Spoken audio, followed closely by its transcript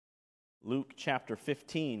Luke chapter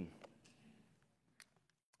 15.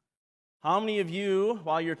 How many of you,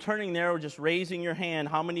 while you're turning there or just raising your hand,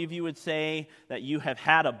 how many of you would say that you have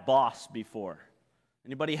had a boss before?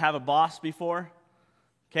 Anybody have a boss before?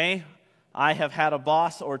 Okay, I have had a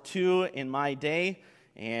boss or two in my day,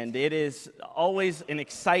 and it is always an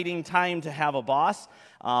exciting time to have a boss.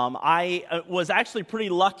 I was actually pretty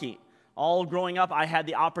lucky. All growing up, I had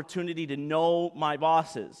the opportunity to know my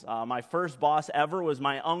bosses. My first boss ever was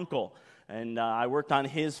my uncle. And I worked on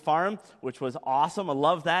his farm, which was awesome. I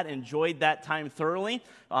loved that, enjoyed that time thoroughly.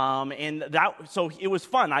 So it was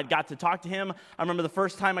fun. I got to talk to him. I remember the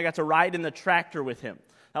first time I got to ride in the tractor with him.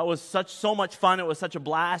 That was so much fun. It was such a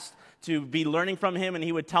blast to be learning from him, and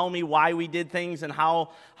he would tell me why we did things and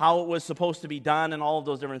how it was supposed to be done and all of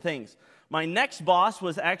those different things. My next boss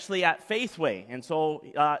was actually at Faithway, and so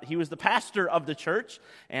he was the pastor of the church,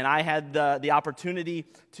 and I had the opportunity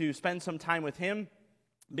to spend some time with him,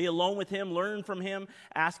 be alone with him, learn from him,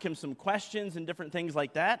 ask him some questions and different things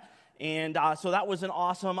like that. And so that was an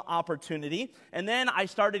awesome opportunity. And then I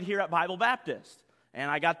started here at Bible Baptist. And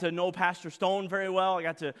I got to know Pastor Stone very well. I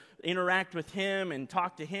got to interact with him and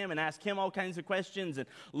talk to him and ask him all kinds of questions and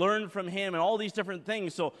learn from him and all these different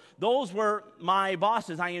things. So those were my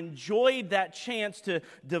bosses. I enjoyed that chance to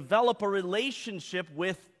develop a relationship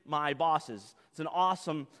with my bosses. It's an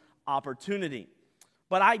awesome opportunity.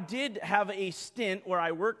 But I did have a stint where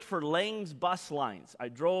I worked for Lang's Bus Lines. I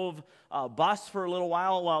drove a bus for a little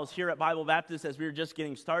while I was here at Bible Baptist as we were just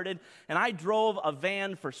getting started. And I drove a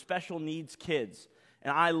van for special needs kids.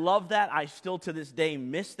 And I love that. I still to this day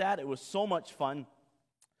miss that. It was so much fun.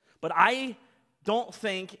 But I don't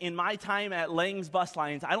think in my time at Lang's Bus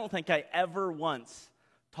Lines, I don't think I ever once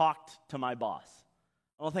talked to my boss.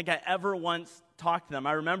 I don't think I ever once talked to them.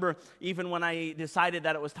 I remember even when I decided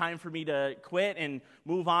that it was time for me to quit and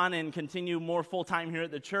move on and continue more full-time here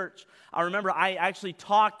at the church, I remember I actually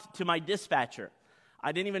talked to my dispatcher.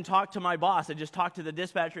 I didn't even talk to my boss. I just talked to the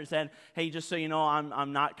dispatcher and said, hey, just so you know,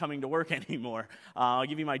 I'm not coming to work anymore. I'll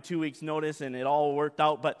give you my 2 weeks notice, and it all worked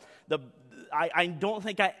out. But I don't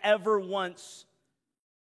think I ever once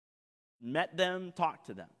met them, talked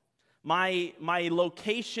to them. My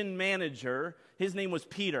location manager, his name was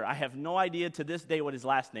Peter. I have no idea to this day what his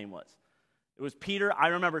last name was. It was Peter. I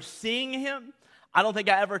remember seeing him. I don't think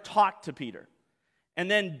I ever talked to Peter. And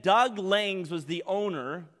then Doug Langs was the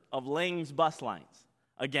owner of Lang's Bus Lines.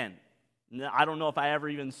 Again, I don't know if I ever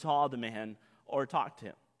even saw the man or talked to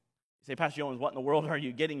him. You say, Pastor Jones, what in the world are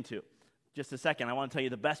you getting to? Just a second, I want to tell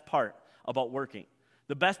you the best part about working.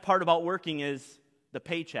 The best part about working is the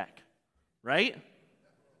paycheck, right?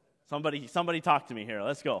 Somebody talk to me here.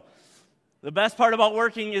 Let's go. The best part about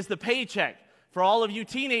working is the paycheck. For all of you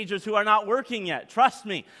teenagers who are not working yet, trust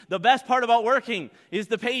me, the best part about working is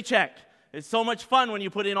the paycheck. It's so much fun when you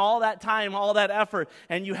put in all that time, all that effort,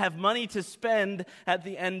 and you have money to spend at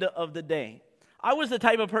the end of the day. I was the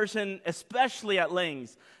type of person, especially at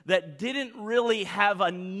Lang's, that didn't really have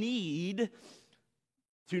a need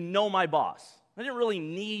to know my boss. I didn't really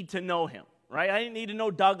need to know him. Right? I didn't need to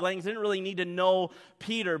know Doug Langs. I didn't really need to know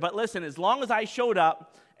Peter. But listen, as long as I showed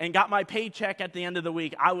up and got my paycheck at the end of the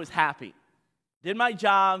week, I was happy. Did my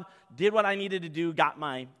job, did what I needed to do, got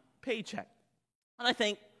my paycheck. And I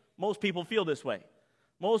think most people feel this way.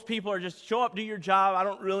 Most people are just show up, do your job. I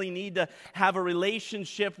don't really need to have a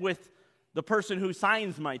relationship with the person who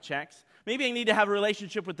signs my checks. Maybe I need to have a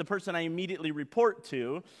relationship with the person I immediately report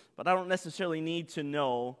to, but I don't necessarily need to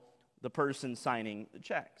know the person signing the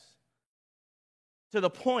checks. To the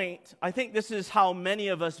point, I think this is how many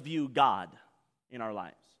of us view God in our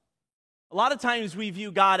lives. A lot of times we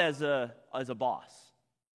view God as a boss.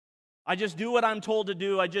 I just do what I'm told to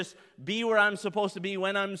do. I just be where I'm supposed to be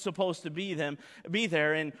when I'm supposed to be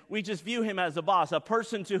there, and we just view him as a boss, a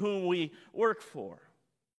person to whom we work for.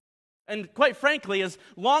 And quite frankly, as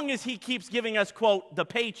long as he keeps giving us, quote, the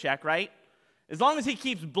paycheck, right? As long as he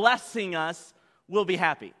keeps blessing us, we'll be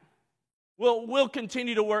happy. We'll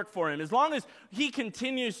continue to work for him. As long as he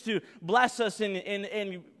continues to bless us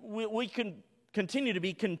and we can continue to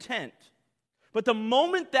be content. But the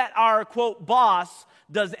moment that our, quote, boss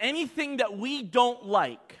does anything that we don't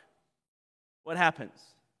like, what happens?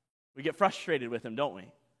 We get frustrated with him, don't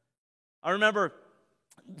we? I remember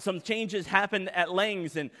some changes happened at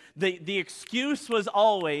Lang's, and the excuse was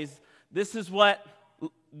always, this is what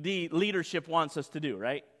the leadership wants us to do,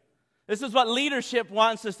 right? This is what leadership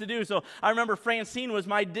wants us to do. So I remember Francine was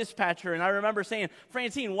my dispatcher, and I remember saying,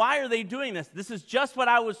 Francine, why are they doing this? This is just what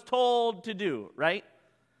I was told to do, right?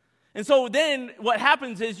 And so then what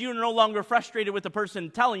happens is you're no longer frustrated with the person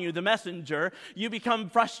telling you, the messenger. You become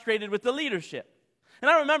frustrated with the leadership. And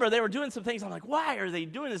I remember they were doing some things. I'm like, why are they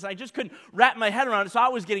doing this? I just couldn't wrap my head around it. So I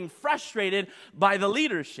was getting frustrated by the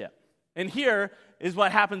leadership. And here is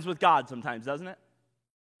what happens with God sometimes, doesn't it?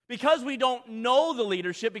 Because we don't know the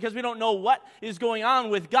leadership, because we don't know what is going on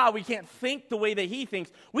with God, we can't think the way that he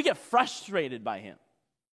thinks. We get frustrated by him.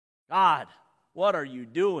 God, what are you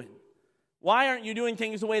doing? Why aren't you doing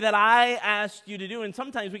things the way that I asked you to do? And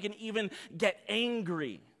sometimes we can even get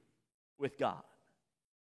angry with God.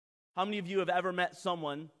 How many of you have ever met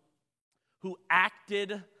someone who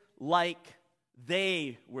acted like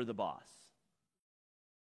they were the boss?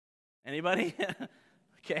 Anybody?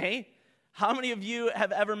 Okay. How many of you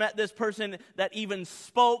have ever met this person that even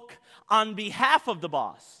spoke on behalf of the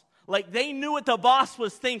boss? Like they knew what the boss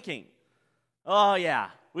was thinking. Oh yeah,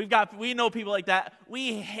 we know people like that.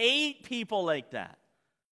 We hate people like that.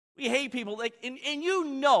 We hate people like, and you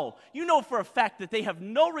know for a fact that they have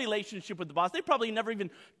no relationship with the boss. They probably never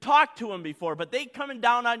even talked to him before, but they coming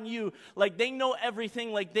down on you like they know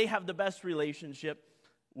everything, like they have the best relationship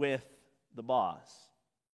with the boss.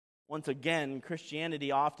 Once again,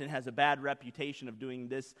 Christianity often has a bad reputation of doing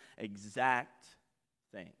this exact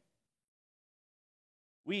thing.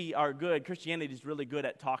 We are good. Christianity is really good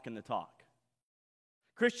at talking the talk.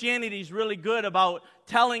 Christianity is really good about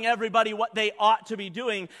telling everybody what they ought to be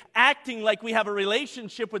doing, acting like we have a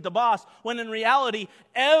relationship with the boss, when in reality,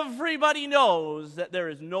 everybody knows that there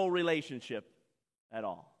is no relationship at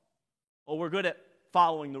all. Well, we're good at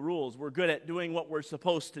following the rules. We're good at doing what we're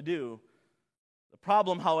supposed to do. The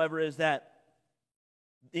problem, however, is that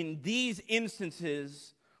in these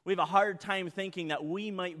instances, we have a hard time thinking that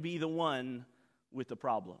we might be the one with the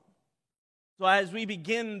problem. So as we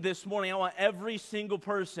begin this morning, I want every single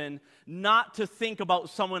person not to think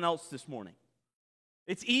about someone else this morning.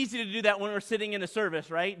 It's easy to do that when we're sitting in a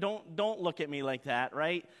service, right? Don't look at me like that,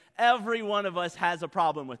 right? Every one of us has a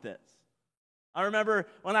problem with this. I remember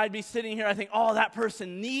when I'd be sitting here, I think, oh, that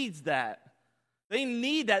person needs that. They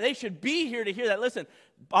need that. They should be here to hear that. Listen,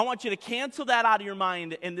 I want you to cancel that out of your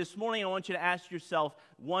mind, and this morning I want you to ask yourself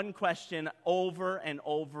one question over and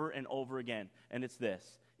over and over again, and it's this: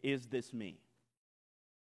 is this me?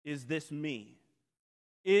 Is this me?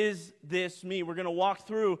 Is this me? We're going to walk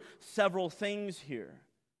through several things here.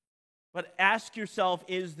 But ask yourself,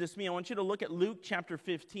 is this me? I want you to look at Luke chapter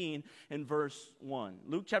 15 and verse 1.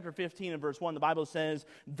 Luke chapter 15 and verse 1, the Bible says,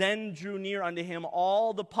 "Then drew near unto him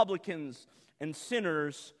all the publicans and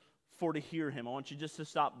sinners for to hear him." I want you just to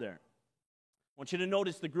stop there. I want you to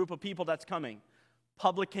notice the group of people that's coming.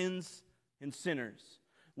 Publicans and sinners.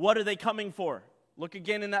 What are they coming for? Look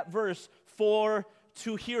again in that verse, for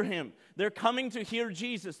to hear him. They're coming to hear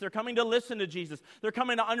Jesus. They're coming to listen to Jesus. They're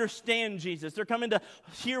coming to understand Jesus. They're coming to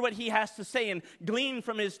hear what he has to say and glean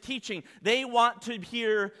from his teaching. They want to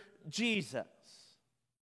hear Jesus.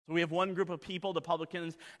 So we have one group of people, the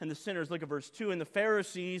publicans and the sinners. Look at verse 2. "And the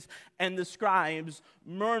Pharisees and the scribes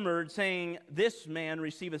murmured, saying, This man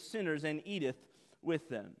receiveth sinners and eateth with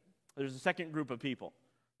them." There's a second group of people.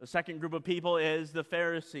 The second group of people is the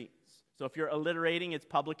Pharisees. So if you're alliterating, it's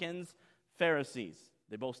publicans, Pharisees.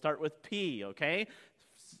 They both start with P, okay?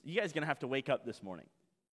 You guys are going to have to wake up this morning.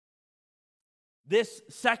 This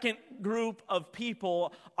second group of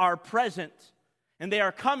people are present, and they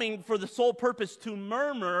are coming for the sole purpose to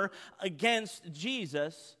murmur against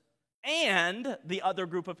Jesus and the other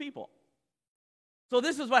group of people. So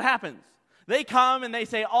this is what happens. They come and they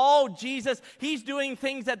say, oh, Jesus, he's doing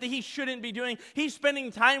things that he shouldn't be doing. He's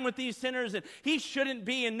spending time with these sinners, and he shouldn't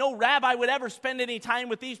be, and no rabbi would ever spend any time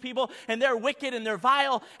with these people, and they're wicked and they're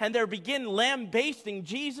vile, and they begin lambasting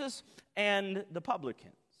Jesus and the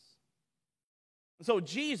publicans. So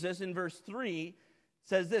Jesus, in verse 3,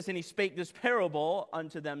 says this, "And he spake this parable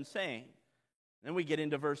unto them, saying." Then we get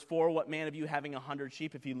into verse 4, "What man of you having 100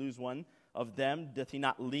 sheep, if he lose one of them, doth he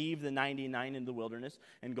not leave the 99 in the wilderness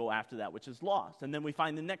and go after that which is lost?" And then we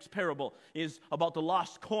find the next parable is about the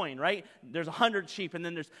lost coin, right? There's 100 sheep, and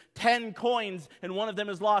then there's 10 coins, and one of them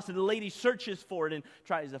is lost, and the lady searches for it and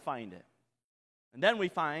tries to find it. And then we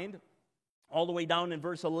find, all the way down in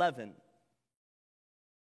verse 11,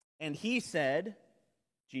 "And he said,"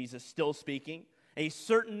 Jesus still speaking, "a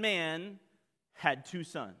certain man had 2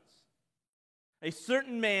 sons. A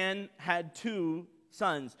certain man had 2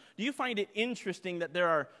 sons." Do you find it interesting that there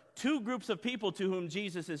are 2 groups of people to whom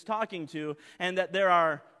Jesus is talking to, and that there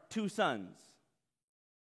are 2 sons?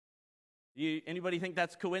 Anybody think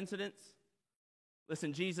that's coincidence?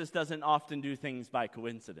 Listen, Jesus doesn't often do things by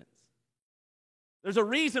coincidence. There's a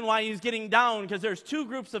reason why he's getting down, because there's 2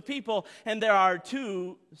 groups of people, and there are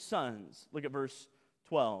 2 sons. Look at verse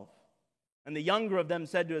 12. And the younger of them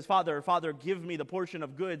said to his father, Father, give me the portion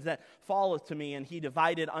of goods that falleth to me. And he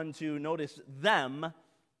divided unto, notice, them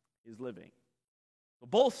his living. So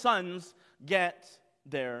both sons get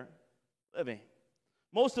their living.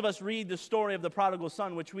 Most of us read the story of the prodigal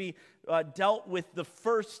son, which we dealt with the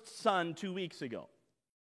first son 2 weeks ago.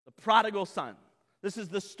 The prodigal son. This is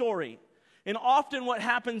the story. And often what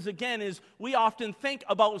happens again is we often think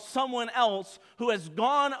about someone else who has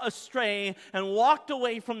gone astray and walked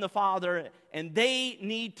away from the Father, and they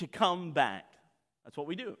need to come back. That's what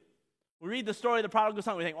we do. We read the story of the prodigal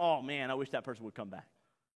son, we think, oh man, I wish that person would come back.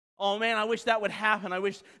 Oh man, I wish that would happen. I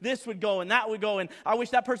wish this would go and that would go, and I wish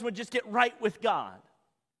that person would just get right with God.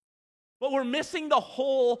 But we're missing the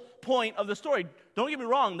whole point of the story. Don't get me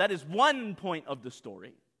wrong, that is one point of the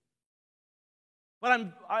story.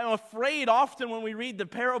 But I'm afraid often when we read the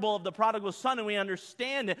parable of the prodigal son and we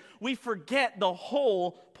understand it, we forget the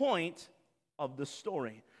whole point of the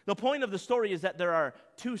story. The point of the story is that there are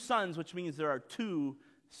two sons, which means there are two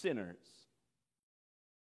sinners.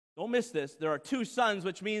 Don't miss this. There are two sons,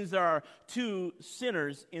 which means there are two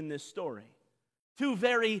sinners in this story. Two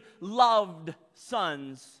very loved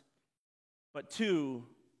sons, but two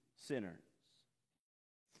sinners.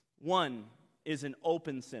 One is an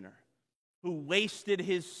open sinner who wasted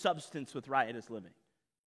his substance with riotous living.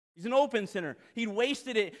 He's an open sinner. He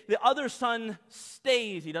wasted it. The other son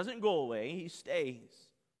stays. He doesn't go away. He stays.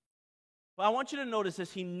 But I want you to notice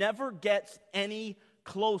this. He never gets any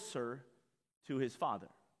closer to his father.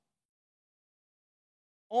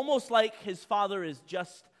 Almost like his father is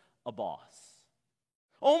just a boss.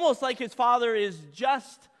 Almost like his father is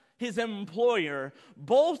just his employer.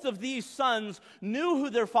 Both of these sons knew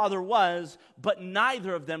who their father was, but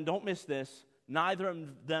neither of them, don't miss this, neither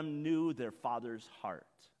of them knew their father's heart.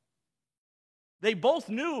 They both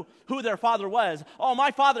knew who their father was. Oh,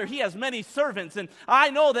 my father, he has many servants, and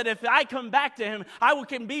I know that if I come back to him, I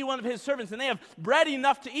can be one of his servants, and they have bread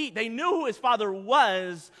enough to eat. They knew who his father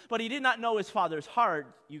was, but he did not know his father's heart.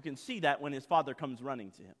 You can see that when his father comes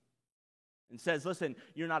running to him and says, listen,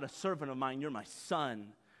 you're not a servant of mine, you're my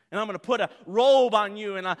son. And I'm going to put a robe on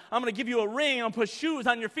you, and I'm going to give you a ring, and I'll put shoes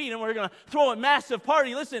on your feet, and we're going to throw a massive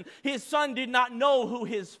party. Listen, his son did not know who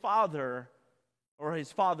his father or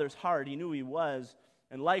his father's heart. He knew he was.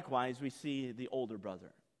 And likewise, we see the older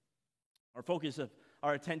brother. Our focus of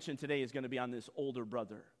our attention today is going to be on this older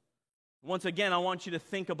brother. Once again, I want you to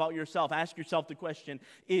think about yourself. Ask yourself the question,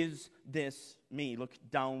 is this me? Look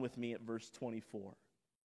down with me at verse 24.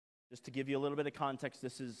 Just to give you a little bit of context,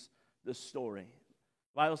 this is the story.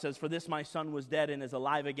 The Bible says, for this my son was dead and is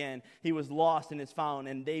alive again. He was lost and is found,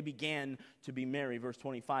 and they began to be merry. Verse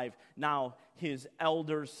 25, now his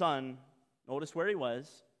elder son, notice where he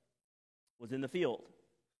was in the field.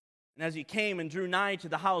 And as he came and drew nigh to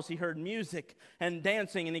the house, he heard music and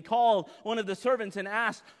dancing, and he called one of the servants and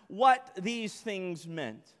asked what these things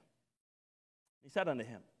meant. He said unto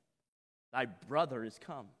him, thy brother is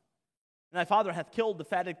come, and thy father hath killed the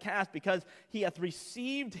fatted calf, because he hath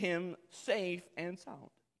received him safe and sound.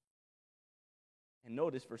 And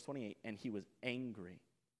notice verse 28, and he was angry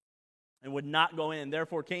and would not go in.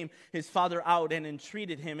 Therefore came his father out and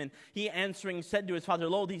entreated him. And he answering said to his father,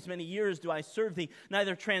 lo, these many years do I serve thee,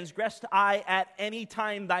 neither transgressed I at any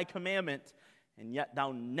time thy commandment, and yet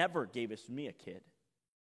thou never gavest me a kid,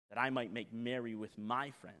 that I might make merry with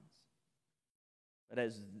my friends. But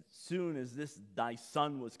as soon as this thy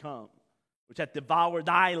son was come, which hath devoured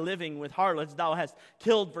thy living with harlots, thou hast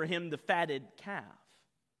killed for him the fatted calf.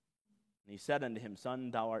 And he said unto him,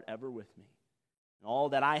 son, thou art ever with me, and all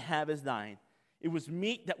that I have is thine. It was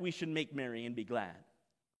meet that we should make merry and be glad.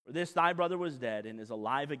 For this thy brother was dead and is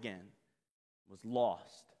alive again, was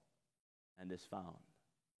lost and is found.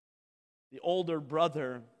 The older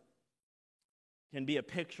brother can be a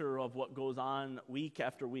picture of what goes on week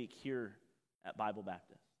after week here at Bible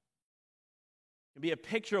Baptist. It can be a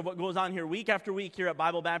picture of what goes on here week after week here at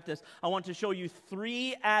Bible Baptist. I want to show you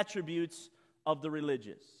three attributes of the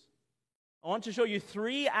religious. I want to show you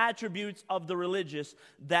three attributes of the religious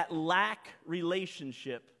that lack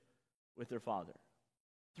relationship with their Father.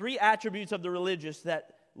 Three attributes of the religious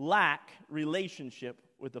that lack relationship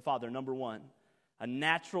with the Father. Number one, a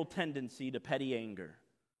natural tendency to petty anger.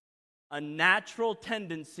 A natural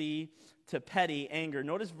tendency to petty anger.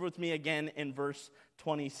 Notice with me again in verse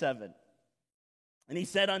 27. And he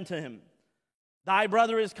said unto him, thy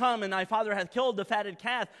brother is come, and thy father hath killed the fatted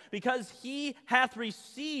calf, because he hath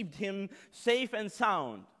received him safe and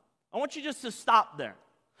sound. I want you just to stop there.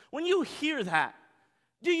 When you hear that,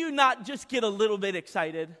 do you not just get a little bit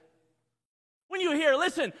excited? When you hear,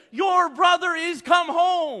 listen, your brother is come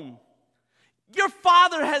home. Your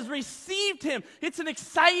father has received him. It's an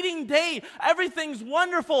exciting day. Everything's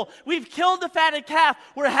wonderful. We've killed the fatted calf.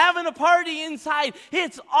 We're having a party inside.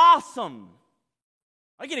 It's awesome.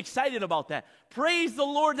 I get excited about that. Praise the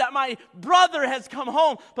Lord that my brother has come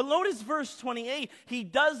home. But notice verse 28. He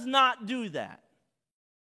does not do that.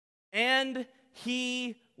 And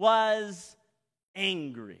he was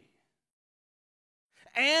angry.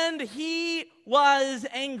 And he was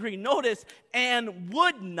angry. Notice, and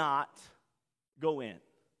would not go in.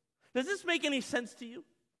 Does this make any sense to you?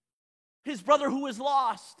 His brother who is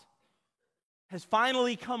lost has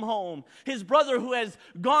finally come home. His brother who has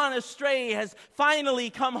gone astray has finally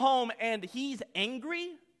come home, and he's angry?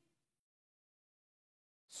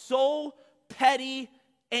 So petty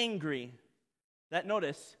angry that,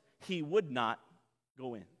 notice, he would not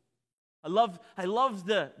go in. I love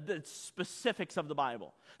the specifics of the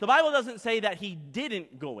Bible. The Bible doesn't say that he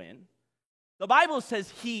didn't go in. The Bible says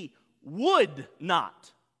he would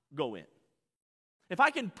not go in. If I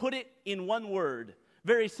can put it in one word,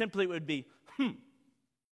 very simply it would be,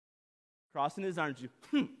 Crossing his arms,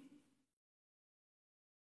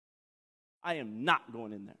 I am not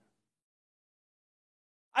going in there.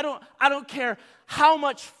 I don't care how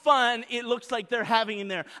much fun it looks like they're having in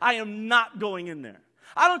there. I am not going in there.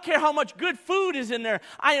 I don't care how much good food is in there.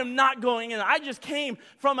 I am not going in there. I just came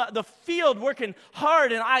from the field working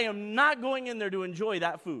hard, and I am not going in there to enjoy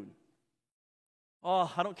that food.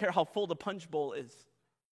 Oh, I don't care how full the punch bowl is.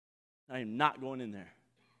 I am not going in there.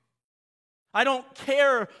 I don't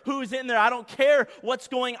care who's in there. I don't care what's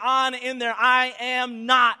going on in there. I am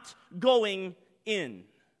not going in.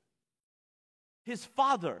 His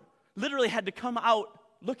father literally had to come out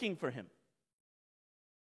looking for him.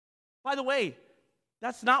 By the way,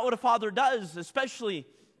 that's not what a father does, especially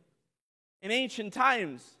in ancient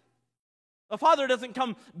times. A father doesn't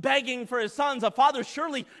come begging for his sons. A father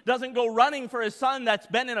surely doesn't go running for his son that's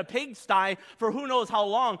been in a pigsty for who knows how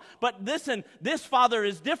long. But listen, this father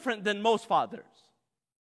is different than most fathers.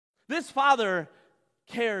 This father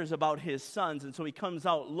cares about his sons, and so he comes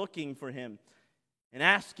out looking for him and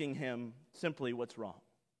asking him simply, what's wrong?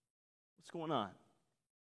 What's going on?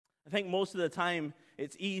 I think most of the time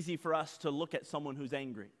it's easy for us to look at someone who's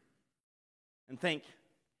angry and think,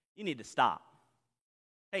 you need to stop.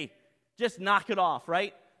 Hey, just knock it off,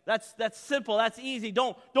 right? That's simple. That's easy.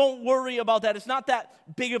 Don't worry about that. It's not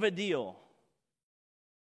that big of a deal.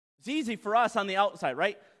 It's easy for us on the outside,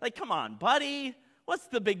 right? Like, come on, buddy. What's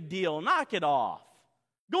the big deal? Knock it off.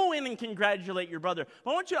 Go in and congratulate your brother.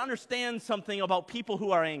 But I want you to understand something about people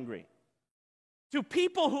who are angry. To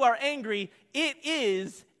people who are angry, it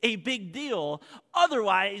is a big deal.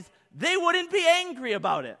 Otherwise, they wouldn't be angry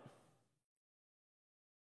about it.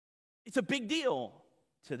 It's a big deal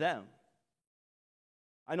to them.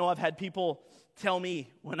 I know I've had people tell me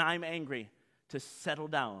when I'm angry to settle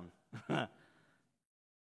down. That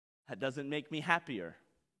doesn't make me happier.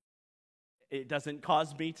 It doesn't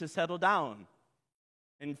cause me to settle down.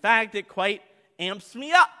 In fact, it quite amps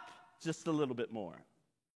me up just a little bit more.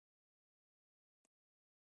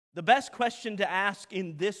 The best question to ask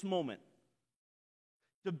in this moment,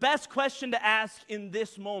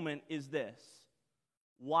 is this: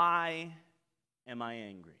 why am I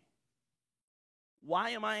angry?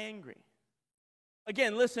 Why am I angry?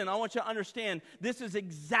 Again, listen, I want you to understand, this is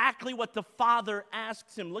exactly what the father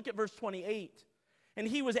asks him. Look at verse 28. And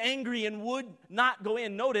he was angry and would not go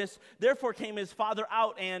in. Notice, therefore came his father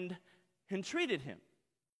out and entreated him.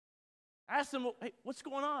 Asked him, hey, what's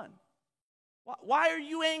going on? Why are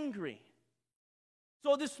you angry?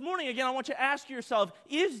 So this morning, again, I want you to ask yourself,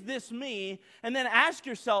 is this me? And then ask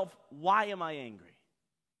yourself, why am I angry?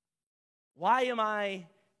 Why am I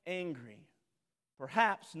angry?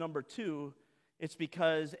 Perhaps, number two, it's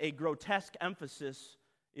because a grotesque emphasis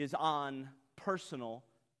is on personal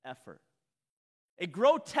effort. A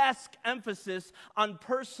grotesque emphasis on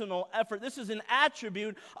personal effort. This is an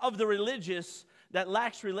attribute of the religious that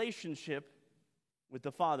lacks relationship with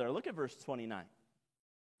the Father. Look at verse 29.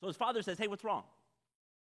 So his father says, hey, what's wrong?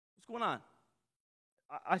 What's going on?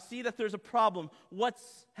 I see that there's a problem.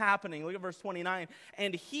 What's happening? Look at verse 29.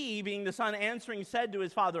 And he, being the son, answering, said to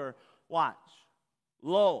his father, watch,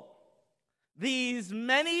 lo, these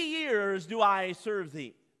many years do I serve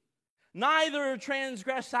thee. Neither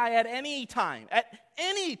transgress I at any time,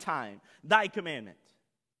 thy commandment.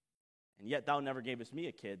 And yet thou never gavest me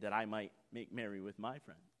a kid that I might make merry with my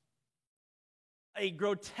friend. A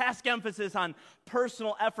grotesque emphasis on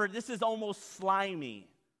personal effort. This is almost slimy.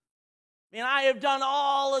 Man, I have done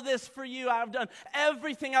all of this for you. I've done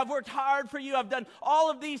everything. I've worked hard for you. I've done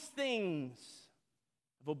all of these things.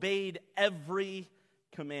 I've obeyed every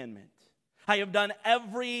commandment. I have done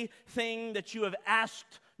everything that you have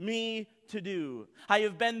asked me to do. I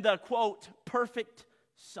have been the, quote, perfect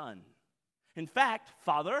son. In fact,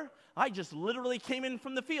 Father, I just literally came in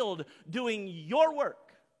from the field doing your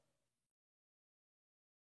work.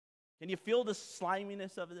 Can you feel the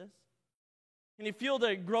sliminess of this? Can you feel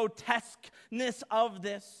the grotesqueness of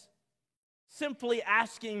this? Simply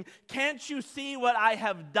asking, can't you see what I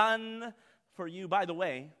have done for you? By the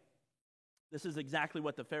way, this is exactly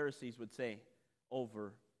what the Pharisees would say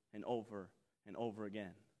over and over and over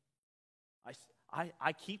again.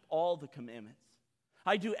 I keep all the commandments.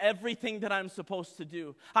 I do everything that I'm supposed to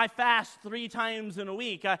do. I fast 3 times in a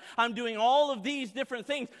week. I'm doing all of these different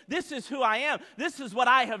things. This is who I am. This is what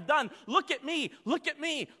I have done. Look at me. Look at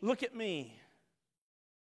me. Look at me.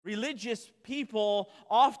 Religious people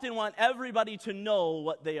often want everybody to know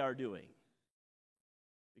what they are doing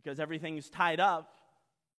because everything is tied up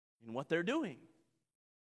in what they're doing.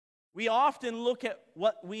 We often look at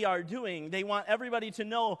what we are doing. They want everybody to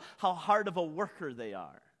know how hard of a worker they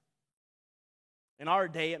are. In our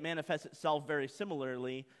day, it manifests itself very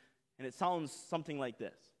similarly, and it sounds something like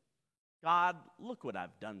this. God, look what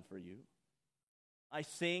I've done for you. I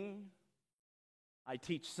sing. I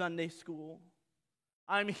teach Sunday school.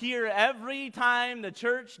 I'm here every time the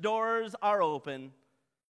church doors are open.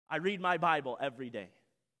 I read my Bible every day.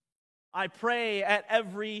 I pray at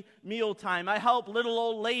every mealtime. I help little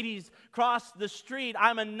old ladies cross the street.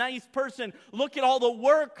 I'm a nice person. Look at all the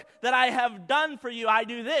work that I have done for you. I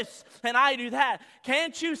do this and I do that.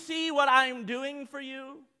 Can't you see what I'm doing for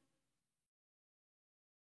you?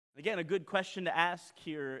 Again, a good question to ask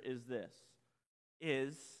here is this.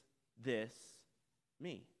 Is this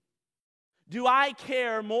me? Do I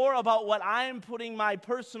care more about what I'm putting my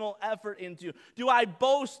personal effort into? Do I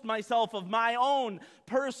boast myself of my own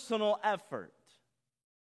personal effort?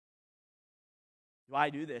 Do I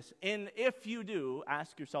do this? And if you do,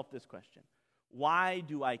 ask yourself this question. Why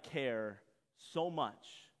do I care so much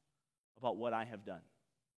about what I have done?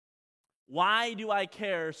 Why do I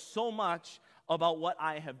care so much about what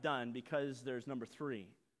I have done? Because there's number 3.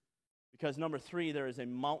 Because number 3, there is a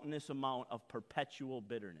mountainous amount of perpetual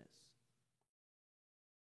bitterness.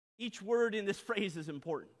 Each word in this phrase is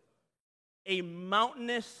important. A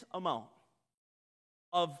mountainous amount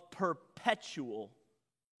of perpetual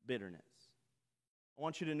bitterness. I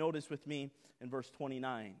want you to notice with me in verse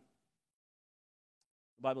 29.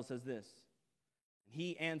 The Bible says this.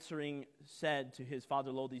 He answering said to his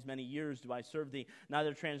father, Lo, these many years do I serve thee,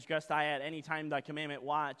 neither transgressed I at any time thy commandment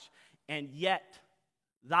watch, and yet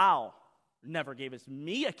thou never gavest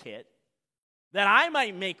me a kid, that I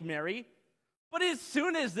might make merry. But as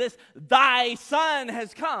soon as this thy son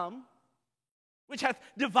has come, which hath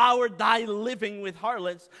devoured thy living with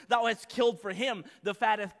harlots, thou hast killed for him the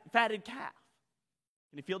fatted calf.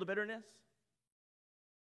 Can you feel the bitterness?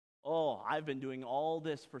 Oh, I've been doing all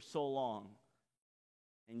this for so long,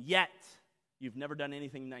 and yet you've never done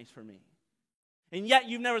anything nice for me. And yet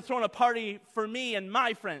you've never thrown a party for me and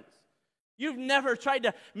my friends. You've never tried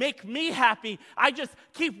to make me happy. I just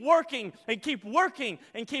keep working and keep working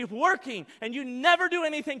and keep working, and you never do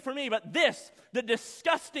anything for me. But this, the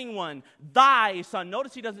disgusting one, thy son.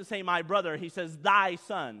 Notice he doesn't say my brother. He says thy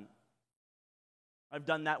son. I've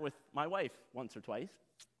done that with my wife once or twice.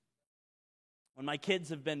 When my kids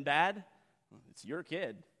have been bad, it's your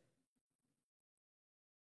kid.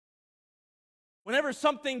 Whenever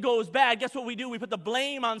something goes bad, guess what we do? We put the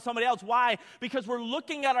blame on somebody else. Why? Because we're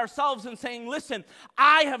looking at ourselves and saying, listen,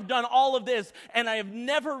 I have done all of this, and I have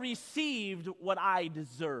never received what I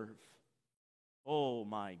deserve. Oh,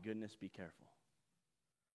 my goodness, be careful.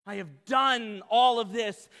 I have done all of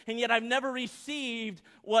this, and yet I've never received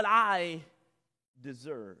what I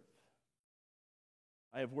deserve.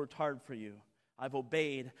 I have worked hard for you. I've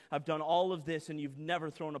obeyed. I've done all of this, and you've never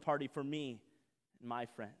thrown a party for me and my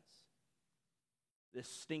friends. This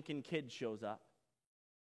stinking kid shows up,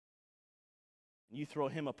 and you throw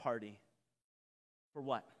him a party. For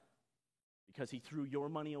what? Because he threw your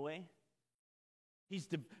money away? He's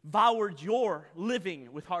devoured your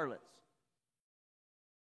living with harlots.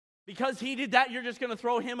 Because he did that, you're just going to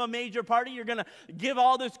throw him a major party? You're going to give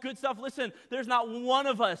all this good stuff? Listen, there's not one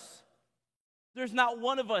of us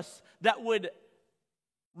that would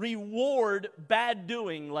reward bad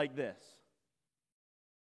doing like this.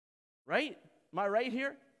 Right? Am I right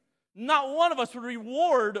here? Not one of us would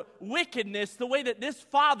reward wickedness the way that this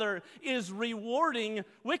father is rewarding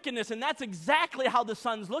wickedness. And that's exactly how the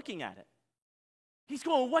son's looking at it. He's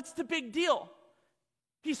going, what's the big deal?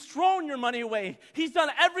 He's thrown your money away. He's done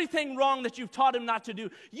everything wrong that you've taught him not to do.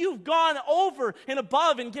 You've gone over and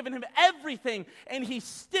above and given him everything, and he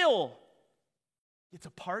still gets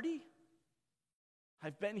a party?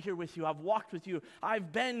 I've been here with you. I've walked with you.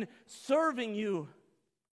 I've been serving you.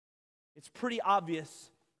 It's pretty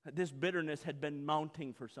obvious that this bitterness had been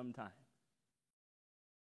mounting for some time.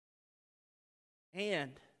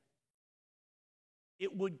 And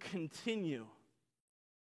it would continue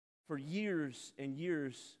for years and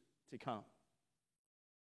years to come.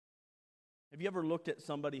 Have you ever looked at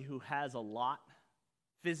somebody who has a lot,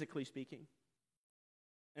 physically speaking,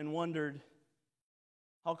 and wondered,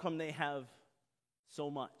 how come they have so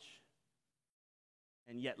much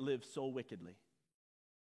and yet live so wickedly?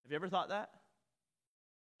 Have you ever thought that?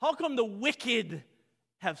 How come the wicked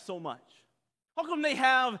have so much? How come they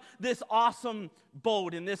have this awesome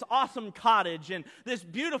boat and this awesome cottage and this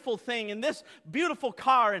beautiful thing and this beautiful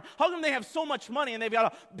car? And how come they have so much money and they've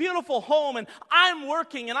got a beautiful home, and I'm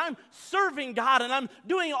working and I'm serving God and I'm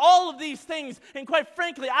doing all of these things, and quite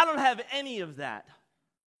frankly, I don't have any of that?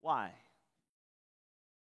 Why?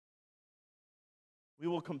 We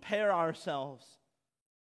will compare ourselves,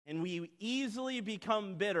 and we easily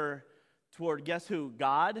become bitter toward, guess who?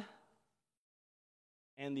 God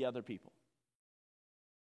and the other people.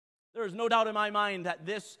 There is no doubt in my mind that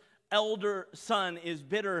this elder son is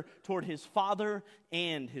bitter toward his father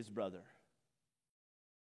and his brother.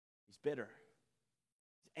 He's bitter.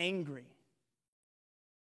 He's angry.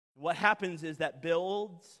 What happens is that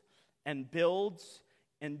builds and builds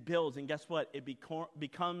and builds. And guess what? It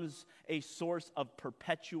becomes a source of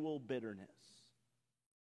perpetual bitterness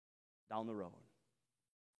down the road.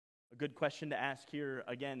 A good question to ask here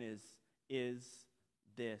again is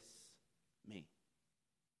this me?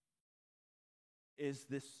 Is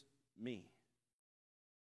this me?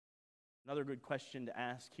 Another good question to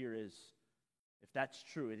ask here is, if that's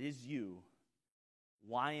true, it is you,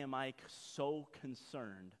 why am I so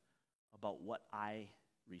concerned about what I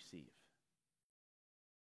receive?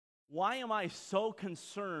 Why am I so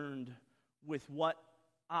concerned with what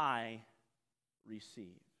I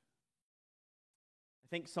receive? I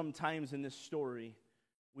think sometimes in this story,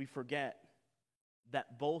 we forget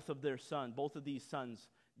that both of these sons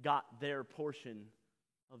got their portion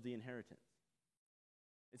of the inheritance.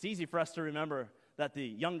 It's easy for us to remember that the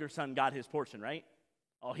younger son got his portion, right?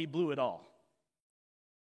 Oh, he blew it all.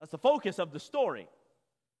 That's the focus of the story.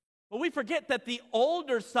 But we forget that the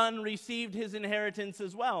older son received his inheritance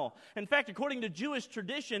as well. In fact, according to Jewish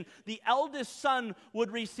tradition, the eldest son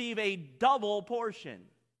would receive a double portion.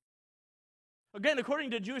 Again,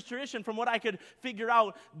 according to Jewish tradition, from what I could figure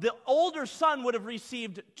out, the older son would have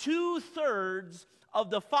received 2/3 of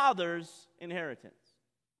the father's inheritance.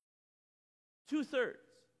 2/3.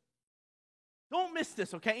 Don't miss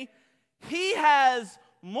this, okay? He has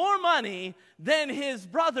more money than his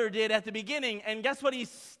brother did at the beginning, and guess what he's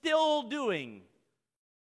still doing?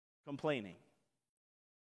 Complaining.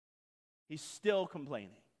 He's still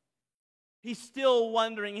complaining. He's still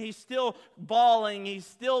wondering. He's still bawling. He's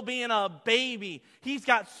still being a baby. He's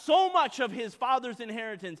got so much of his father's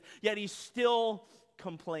inheritance, yet he's still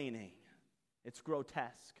complaining. It's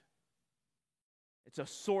grotesque. It's a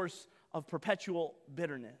source of perpetual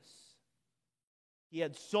bitterness. He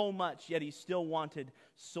had so much, yet he still wanted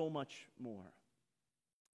so much more.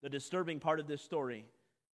 The disturbing part of this story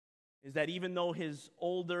is that even though his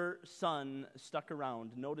older son stuck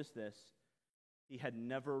around, notice this, he had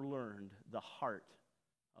never learned the heart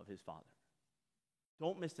of his father.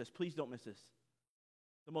 Don't miss this. Please don't miss this.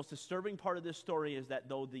 The most disturbing part of this story is that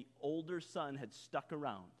though the older son had stuck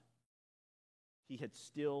around, he had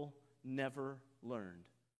still never learned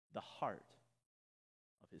the heart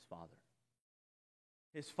of his father.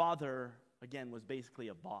 His father, again, was basically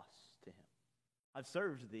a boss to him. I've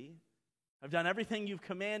served thee. I've done everything you've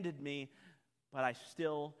commanded me, but I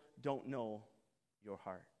still don't know your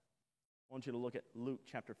heart. I want you to look at Luke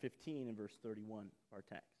chapter 15 and verse 31 of our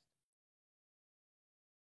text.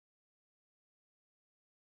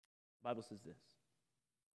 The Bible says this.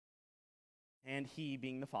 And he,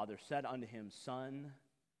 being the father, said unto him, Son,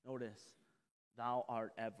 notice, thou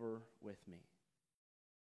art ever with me,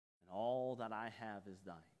 and all that I have is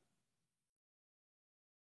thine.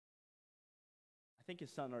 I think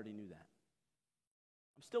his son already knew that.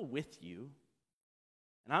 I'm still with you,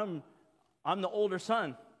 and I'm the older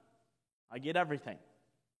son. I get everything.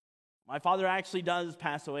 My father actually does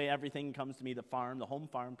pass away. Everything comes to me. The home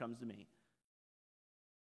farm comes to me.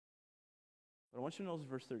 But I want you to notice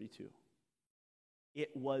verse 32.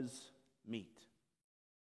 It was meet.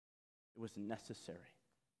 It was necessary.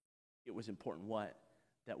 It was important. What?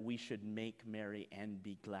 That we should make merry and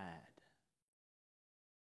be glad.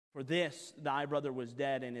 For this, thy brother was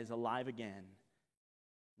dead and is alive again,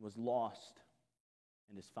 was lost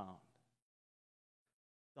and is found.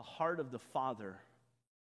 The heart of the father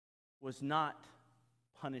was not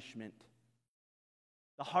punishment.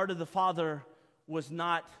 The heart of the Father was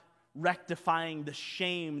not rectifying the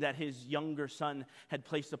shame that his younger son had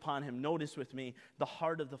placed upon him. Notice with me, the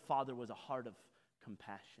heart of the Father was a heart of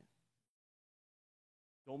compassion.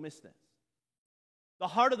 Don't miss this. The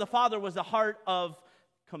heart of the Father was a heart of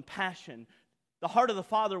compassion. The heart of the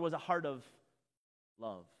Father was a heart of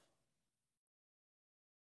love.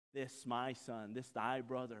 This, my son, this thy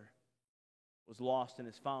brother, was lost and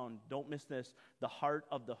is found. Don't miss this. The heart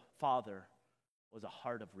of the Father was a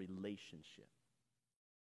heart of relationship.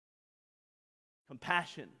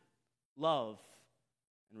 Compassion, love,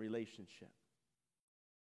 and relationship.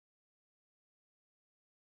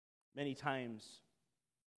 Many times,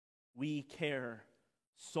 we care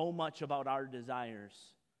so much about our desires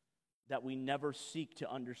that we never seek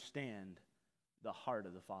to understand the heart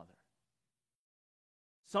of the Father.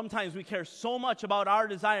 Sometimes we care so much about our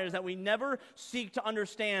desires that we never seek to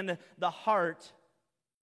understand the heart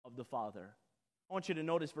of the Father. I want you to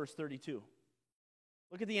notice verse 32.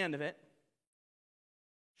 Look at the end of it.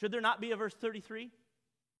 Should there not be a verse 33?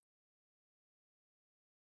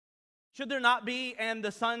 Should there not be, and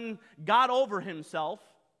the son got over himself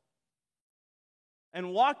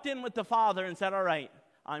and walked in with the father and said, all right,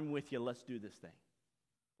 I'm with you, let's do this thing.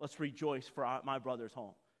 Let's rejoice for my brother's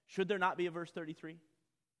home. Should there not be a verse 33?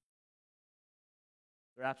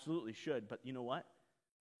 There absolutely should, but you know what?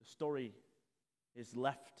 The story is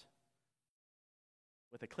left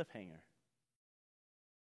with a cliffhanger.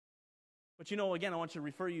 But you know, again, I want to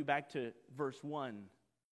refer you back to verse 1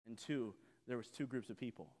 and 2. There was two groups of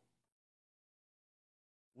people.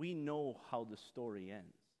 We know how the story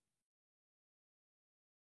ends.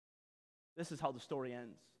 This is how the story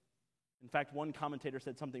ends. In fact, one commentator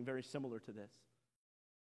said something very similar to this.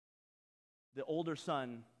 The older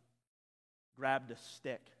son grabbed a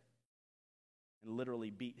stick and literally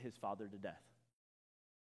beat his father to death.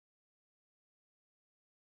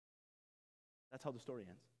 That's how the story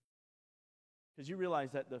ends. Because you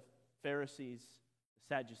realize that the Pharisees, the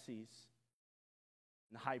Sadducees,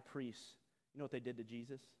 and the high priests, you know what they did to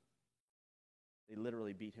Jesus? They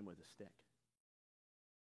literally beat him with a stick.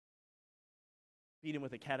 Beat him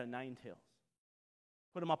with a cat of nine tails.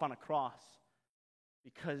 Put him up on a cross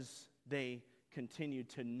because they continued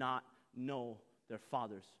to not know their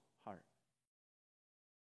Father's heart.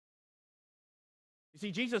 You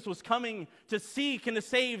see, Jesus was coming to seek and to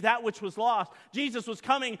save that which was lost. Jesus was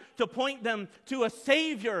coming to point them to a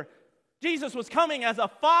Savior. Jesus was coming as a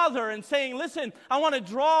father and saying, listen, I want to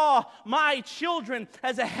draw my children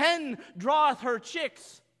as a hen draweth her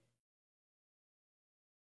chicks.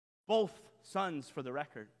 Both sons, for the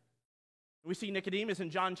record. We see Nicodemus in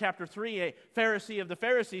John chapter 3, a Pharisee of the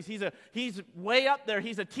Pharisees. He's way up there.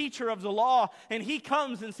 He's a teacher of the law. And he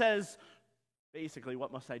comes and says, basically,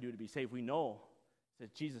 what must I do to be saved? We know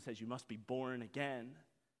that Jesus says you must be born again.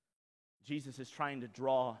 Jesus is trying to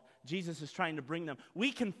draw. Jesus is trying to bring them.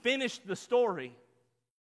 We can finish the story,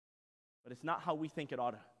 but it's not how we think it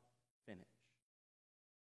ought to finish.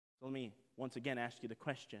 So let me once again ask you the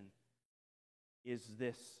question, is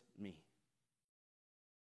this me?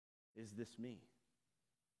 Is this me?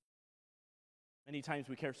 Many times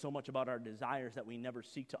we care so much about our desires that we never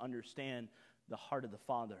seek to understand the heart of the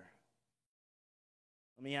Father.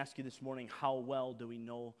 Let me ask you this morning, how well do we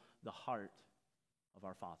know the heart of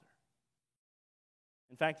our Father?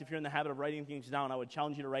 In fact, if you're in the habit of writing things down, I would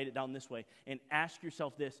challenge you to write it down this way and ask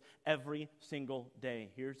yourself this every single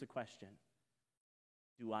day. Here's the question.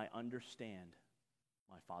 Do I understand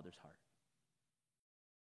my Father's heart?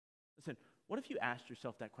 Listen, what if you asked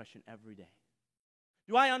yourself that question every day?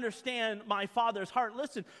 Do I understand my Father's heart?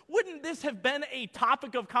 Listen, wouldn't this have been a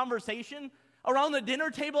topic of conversation around the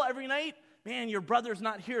dinner table every night? Man, your brother's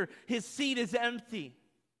not here. His seat is empty.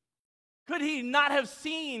 Could he not have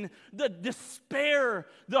seen the despair,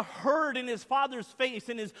 the hurt in his father's face,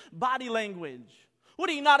 in his body language? Would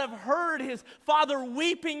he not have heard his father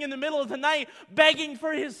weeping in the middle of the night, begging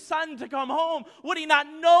for his son to come home? Would he not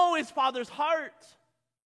know his father's heart?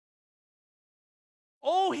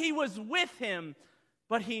 Oh, he was with him,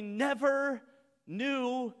 but he never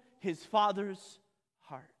knew his father's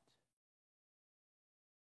heart.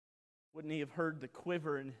 Wouldn't he have heard the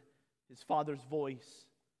quiver in his father's voice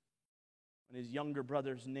when his younger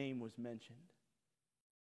brother's name was mentioned?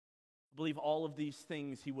 I believe all of these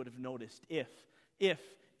things he would have noticed if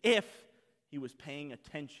he was paying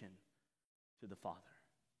attention to the Father.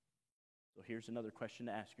 So here's another question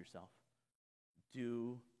to ask yourself.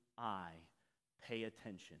 Do I pay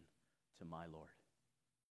attention to my Lord?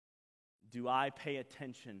 Do I pay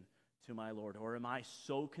attention to my Lord? Or am I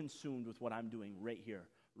so consumed with what I'm doing right here,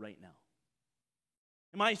 right now?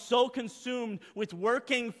 Am I so consumed with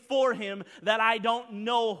working for Him that I don't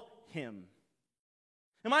know Him?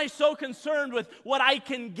 Am I so concerned with what I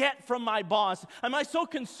can get from my boss? Am I so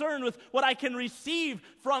concerned with what I can receive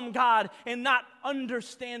from God and not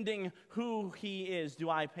understanding who He is? Do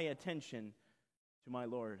I pay attention to my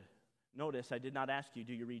Lord? Notice, I did not ask you,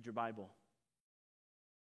 do you read your Bible?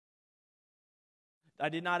 I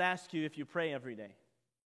did not ask you if you pray every day.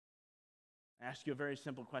 I asked you a very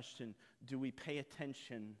simple question. Do we pay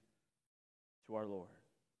attention to our Lord?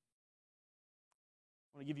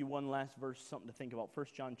 I want to give you one last verse, something to think about. 1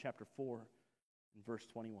 John chapter 4 and verse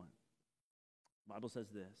 21. The Bible says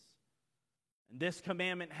this, "And this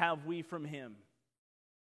commandment have we from Him,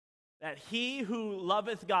 that he who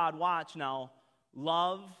loveth God," watch now,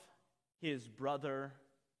 "love his brother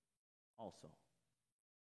also."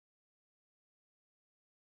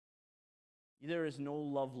 There is no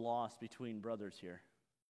love lost between brothers here.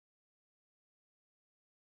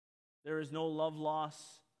 There is no love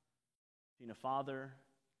lost between a father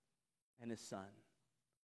and his son.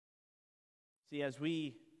 See, as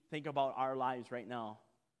we think about our lives right now,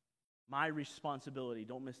 my responsibility,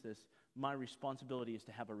 don't miss this, my responsibility is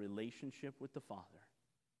to have a relationship with the Father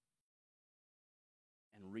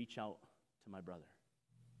and reach out to my brother.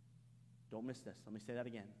 Don't miss this. Let me say that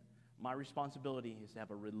again. My responsibility is to have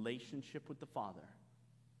a relationship with the Father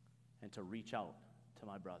and to reach out to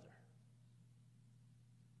my brother.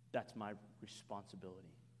 That's my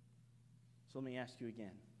responsibility. So let me ask you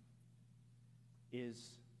again.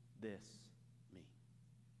 Is this me?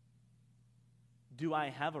 Do I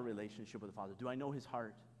have a relationship with the Father? Do I know His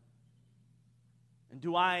heart? And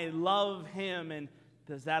do I love Him? And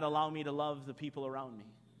does that allow me to love the people around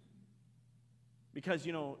me? Because,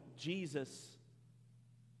 Jesus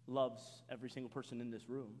loves every single person in this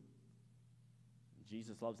room.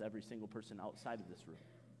 Jesus loves every single person outside of this room.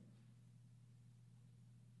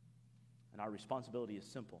 And our responsibility is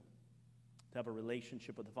simple: to have a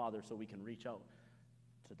relationship with the Father so we can reach out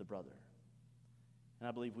to the brother. And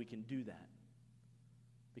I believe we can do that.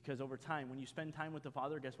 Because over time, when you spend time with the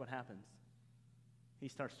Father, guess what happens? He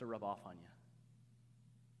starts to rub off on you.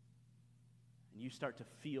 And you start to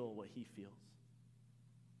feel what He feels.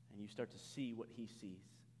 And you start to see what He sees.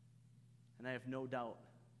 And I have no doubt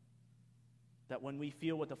that when we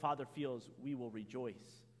feel what the Father feels, we will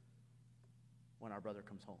rejoice when our brother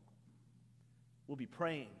comes home. We'll be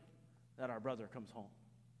praying that our brother comes home.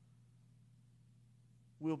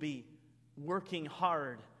 We'll be working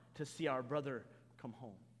hard to see our brother come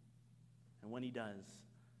home. And when he does,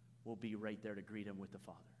 we'll be right there to greet him with the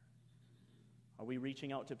Father. Are we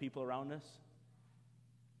reaching out to people around us?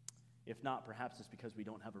 If not, perhaps it's because we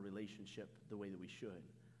don't have a relationship the way that we should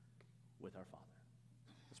with our Father.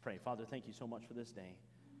 Let's pray. Father, thank you so much for this day.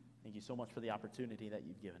 Thank you so much for the opportunity that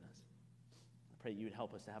you've given us. I pray you would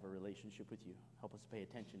help us to have a relationship with you. Help us to pay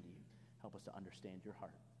attention to you. Help us to understand your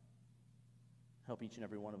heart. Help each and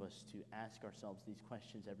every one of us to ask ourselves these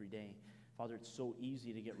questions every day. Father, it's so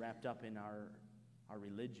easy to get wrapped up in our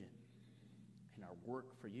religion, in our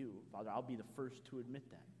work for you. Father, I'll be the first to admit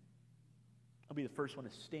that. I'll be the first one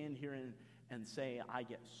to stand here and say, I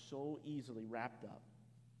get so easily wrapped up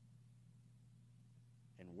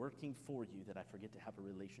in working for you that I forget to have a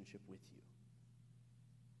relationship with you.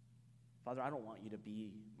 Father, I don't want you to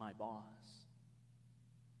be my boss.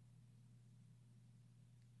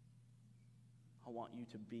 I want you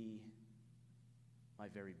to be my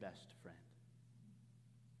very best friend.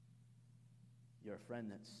 You're a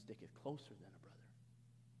friend that sticketh closer than a brother.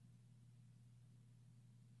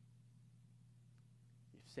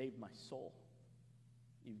 You've saved my soul.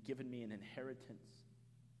 You've given me an inheritance.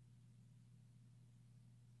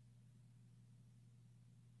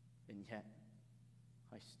 And yet,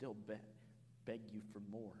 I still beg you for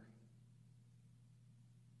more.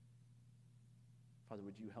 Father,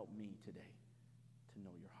 would you help me today to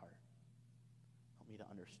know your heart? Help me to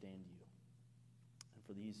understand you. And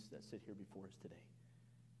for these that sit here before us today,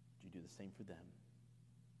 would you do the same for them?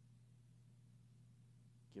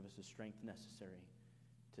 Give us the strength necessary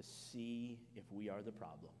to see if we are the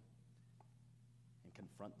problem and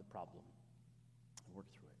confront the problem and work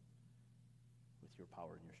through it with your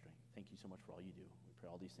power and your strength. Thank you so much for all you do. We pray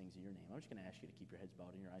all these things in your name. I'm just going to ask you to keep your heads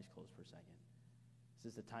bowed and your eyes closed for a second.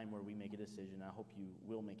 This is the time where we make a decision. I hope you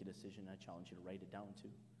will make a decision. I challenge you to write it down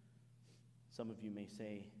too. Some of you may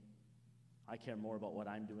say, I care more about what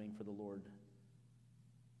I'm doing for the Lord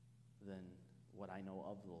than what I know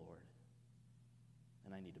of the Lord.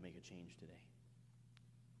 And I need to make a change today.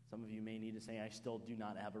 Some of you may need to say, I still do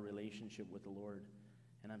not have a relationship with the Lord,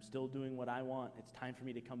 and I'm still doing what I want. It's time for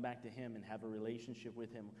me to come back to Him and have a relationship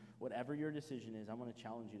with Him. Whatever your decision is, I'm going to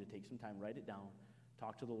challenge you to take some time, write it down,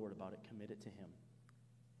 Talk to the Lord about it, commit it to Him,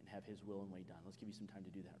 and have His will and way done. Let's give you some time to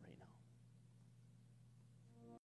do that right now.